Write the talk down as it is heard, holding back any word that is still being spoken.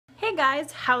Hey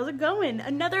guys, how's it going?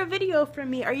 Another video from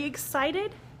me. Are you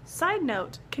excited? Side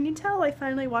note, can you tell I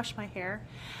finally washed my hair?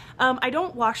 I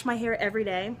don't wash my hair every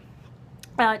day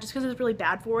just because it's really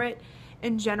bad for it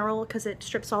in general, because it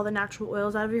strips all the natural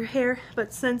oils out of your hair.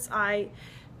 But since I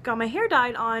got my hair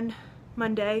dyed on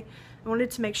Monday, I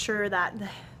wanted to make sure that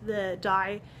the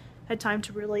dye had time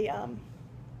to really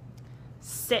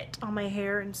sit on my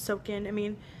hair and soak in. I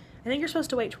mean, I think you're supposed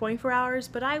to wait 24 hours,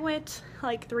 but I went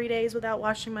like 3 days without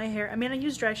washing my hair. I mean, I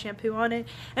used dry shampoo on it,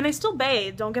 and I still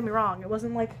bathed, don't get me wrong. It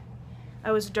wasn't like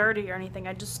I was dirty or anything.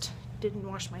 I just didn't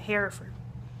wash my hair for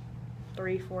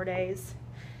 3-4 days.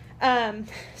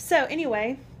 So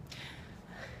anyway,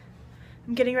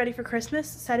 I'm getting ready for Christmas,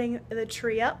 setting the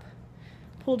tree up.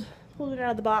 Pulled it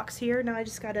out of the box here. Now I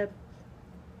just gotta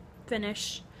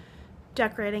finish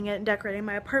decorating it and decorating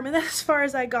my apartment. That's as far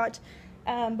as I got.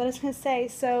 But I was going to say,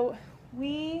 so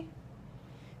Millie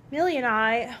and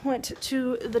I went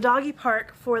to the doggy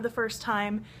park for the first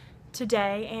time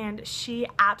today, and she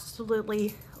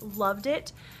absolutely loved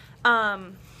it.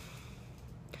 Oh,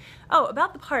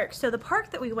 about the park. So the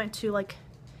park that we went to, like,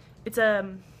 it's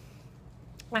a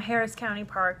Harris County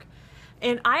park.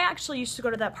 And I actually used to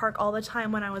go to that park all the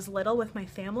time when I was little with my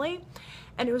family,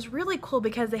 and it was really cool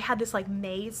because they had this like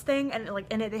maze thing, and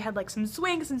they had like some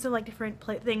swings and some like different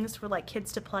things for like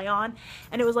kids to play on,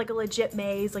 and it was like a legit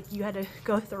maze, like you had to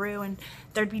go through and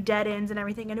there'd be dead ends and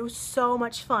everything, and it was so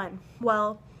much fun.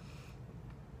 Well,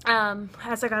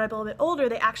 as I got a little bit older,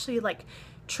 they actually like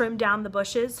trimmed down the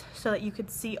bushes so that you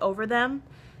could see over them,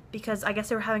 because I guess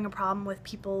they were having a problem with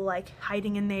people like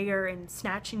hiding in there and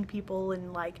snatching people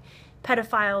and like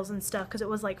pedophiles and stuff, because it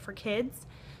was like for kids.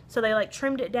 So they like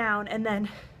trimmed it down. And then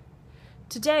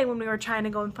today when we were trying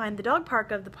to go and find the dog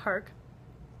park of the park,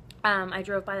 I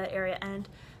drove by that area and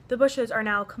the bushes are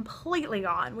now completely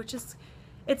gone, which is,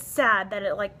 it's sad that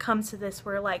it like comes to this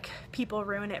where like people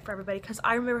ruin it for everybody, because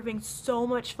I remember having so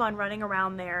much fun running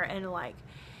around there and like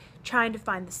trying to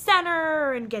find the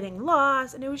center and getting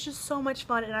lost, and it was just so much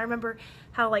fun. And I remember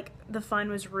how like the fun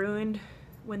was ruined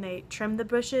when they trimmed the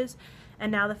bushes,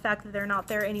 and now the fact that they're not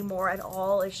there anymore at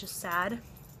all is just sad.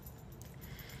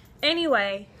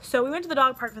 Anyway, so we went to the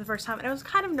dog park for the first time, and I was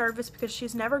kind of nervous because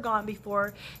she's never gone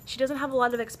before. She doesn't have a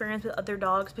lot of experience with other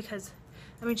dogs because,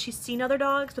 I mean, she's seen other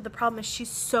dogs, but the problem is she's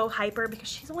so hyper because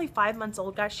she's only 5 months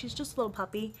old, guys. She's just a little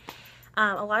puppy.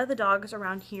 A lot of the dogs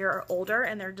around here are older,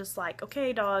 and they're just like,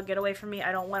 okay, dog, get away from me.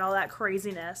 I don't want all that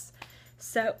craziness.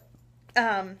 So,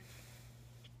 so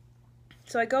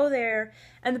I go there,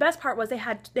 and the best part was they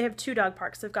have 2 dog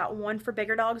parks. They've got one for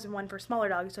bigger dogs and one for smaller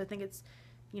dogs. So I think it's,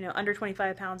 you know, under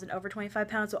 25 pounds and over 25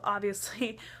 pounds. So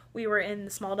obviously we were in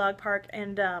the small dog park,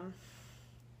 and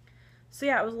so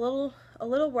yeah, I was a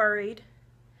little worried.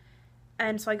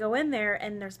 And so I go in there,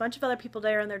 and there's a bunch of other people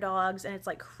there and their dogs, and it's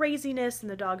like craziness, and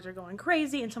the dogs are going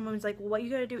crazy. And someone's like, well, what you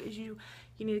gotta do is you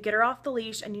need to get her off the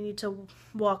leash, and you need to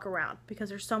walk around, because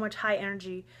there's so much high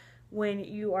energy when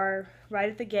you are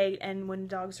right at the gate and when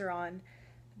dogs are on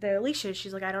their leashes.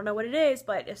 She's like, I don't know what it is,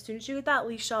 but as soon as you get that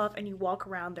leash off and you walk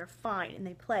around, they're fine and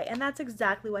they play. And that's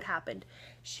exactly what happened.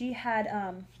 She had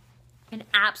an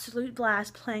absolute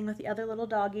blast playing with the other little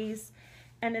doggies.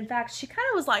 And in fact, she kind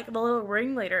of was like the little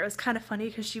ringleader. It was kind of funny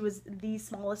because she was the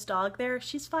smallest dog there.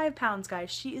 She's 5 pounds,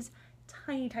 guys. She is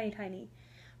tiny, tiny, tiny.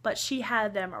 But she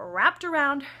had them wrapped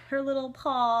around her little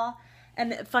paw.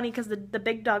 And funny because the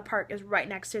big dog park is right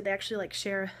next to it. They actually like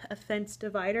share a fence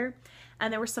divider.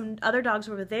 And there were some other dogs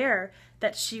over there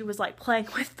that she was like playing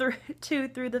with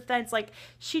through the fence. Like,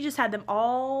 she just had them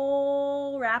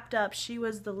all wrapped up. She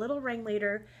was the little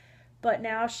ringleader. But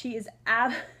now she is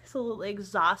absolutely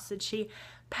exhausted. She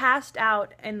passed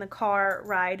out in the car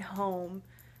ride home.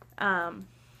 Now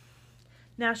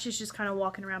she's just kind of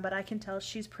walking around, but I can tell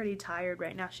she's pretty tired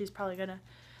right now. She's probably going to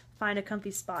find a comfy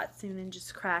spot soon and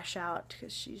just crash out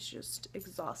because she's just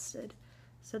exhausted.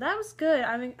 So that was good.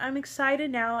 I'm excited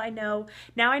now. I know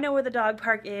where the dog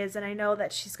park is, and I know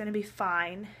that she's going to be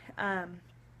fine. But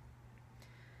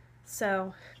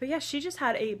yeah, she just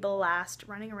had a blast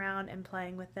running around and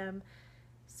playing with them.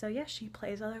 So yeah, she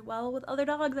plays well with other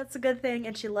dogs. That's a good thing.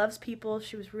 And she loves people.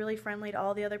 She was really friendly to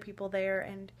all the other people there,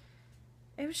 and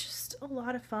it was just a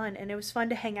lot of fun. And it was fun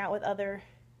to hang out with other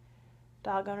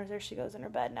dog owners. There she goes in her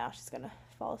bed now. She's gonna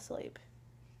fall asleep.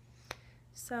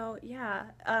 So yeah,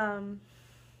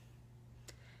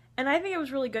 and I think it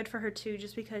was really good for her too,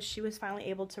 just because she was finally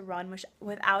able to run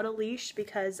without a leash,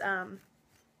 because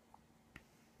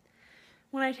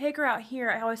when I take her out here,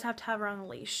 I always have to have her on a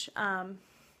leash.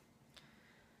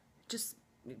 Just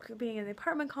being in the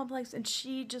apartment complex, and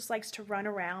she just likes to run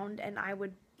around, and I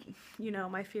would you know,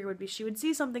 my fear would be she would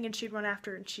see something and she'd run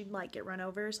after and she'd like get run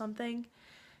over or something.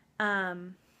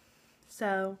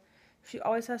 So she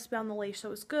always has to be on the leash. So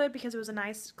it was good because it was a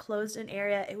nice closed-in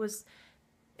area. It was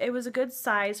a good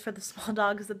size for the small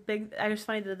dogs. It was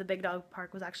funny that the big dog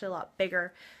park was actually a lot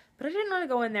bigger. But I didn't want to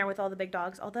go in there with all the big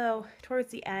dogs, although towards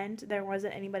the end there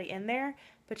wasn't anybody in there,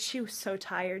 but she was so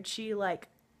tired. She like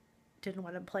didn't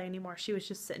want to play anymore. She was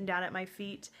just sitting down at my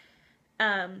feet.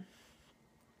 But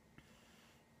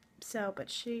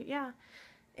yeah.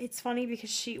 It's funny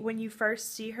because when you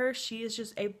first see her, she is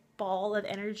just a ball of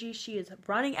energy. She is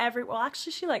running well,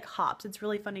 actually she like hops. It's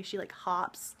really funny. She like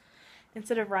hops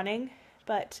instead of running.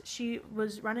 But she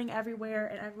was running everywhere,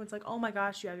 and everyone's like, oh my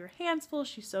gosh, you have your hands full,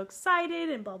 she's so excited,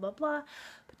 and blah, blah, blah.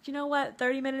 But you know what?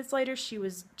 30 minutes later, she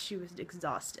was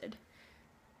exhausted.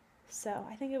 So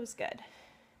I think it was good.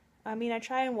 I mean, I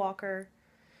try and walk her,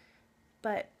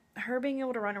 but her being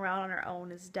able to run around on her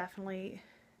own is definitely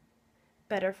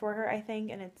better for her, I think.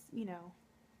 And it's, you know,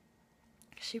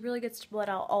 she really gets to let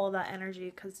out all of that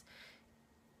energy, because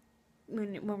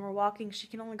when we're walking, she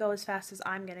can only go as fast as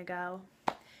I'm going to go.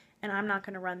 And I'm not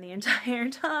going to run the entire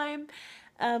time.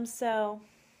 So,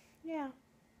 yeah.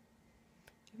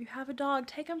 If you have a dog,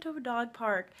 take him to a dog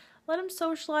park. Let him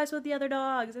socialize with the other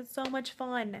dogs. It's so much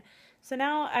fun. So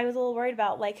now I was a little worried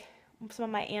about, like, some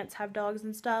of my aunts have dogs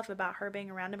and stuff, about her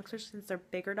being around them, especially since they're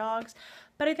bigger dogs.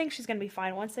 But I think she's going to be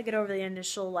fine. Once they get over the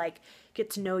initial, like, get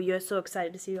to know you, so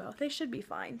excited to see you, they should be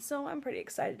fine. So I'm pretty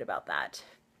excited about that.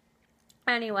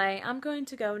 Anyway, I'm going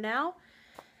to go now.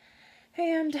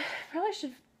 And probably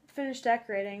should finish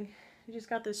decorating. I just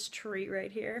got this tree right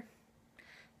here.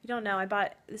 If you don't know, I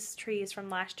bought this tree is from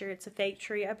last year. It's a fake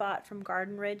tree I bought from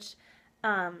Garden Ridge.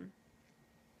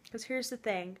 Because here's the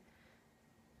thing.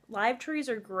 Live trees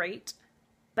are great,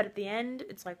 but at the end,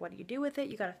 it's like, what do you do with it?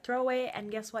 You gotta throw away, and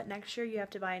guess what? Next year, you have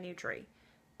to buy a new tree.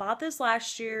 Bought this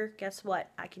last year. Guess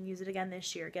what? I can use it again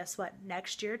this year. Guess what?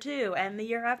 Next year, too. And the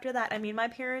year after that. I mean, my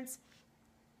parents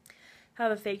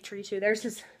have a fake tree, too. Theirs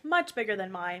is much bigger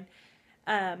than mine.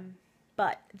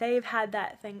 But they've had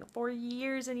that thing for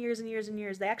years and years and years and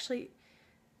years. They actually,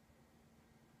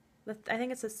 I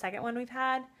think it's the second one we've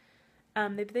had.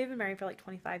 They've been married for like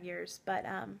 25 years, but,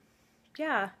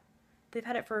 yeah, they've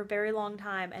had it for a very long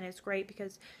time, and it's great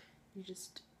because you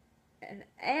just,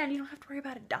 and you don't have to worry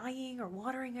about it dying or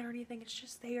watering it or anything. It's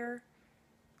just there.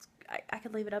 I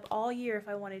could leave it up all year if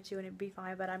I wanted to, and it'd be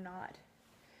fine, but I'm not.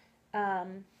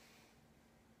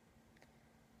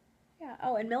 Yeah.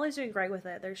 Oh, and Millie's doing great with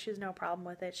it. She has no problem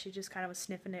with it. She just kind of was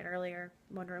sniffing it earlier,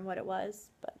 wondering what it was.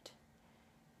 But,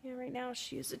 yeah, right now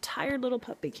she's a tired little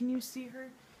puppy. Can you see her?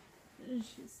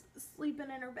 She's sleeping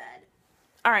in her bed.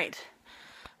 All right.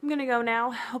 I'm going to go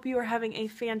now. Hope you are having a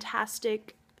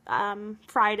fantastic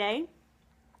Friday.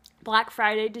 Black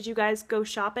Friday. Did you guys go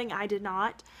shopping? I did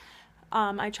not.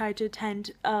 I tried to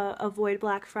avoid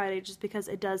Black Friday just because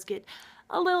it does get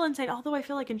a little insane. Although I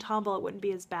feel like in Tomball it wouldn't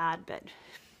be as bad, but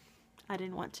I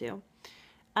didn't want to.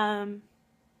 Yeah,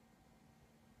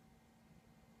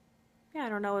 I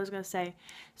don't know what I was going to say.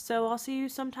 So I'll see you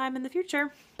sometime in the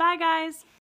future. Bye, guys!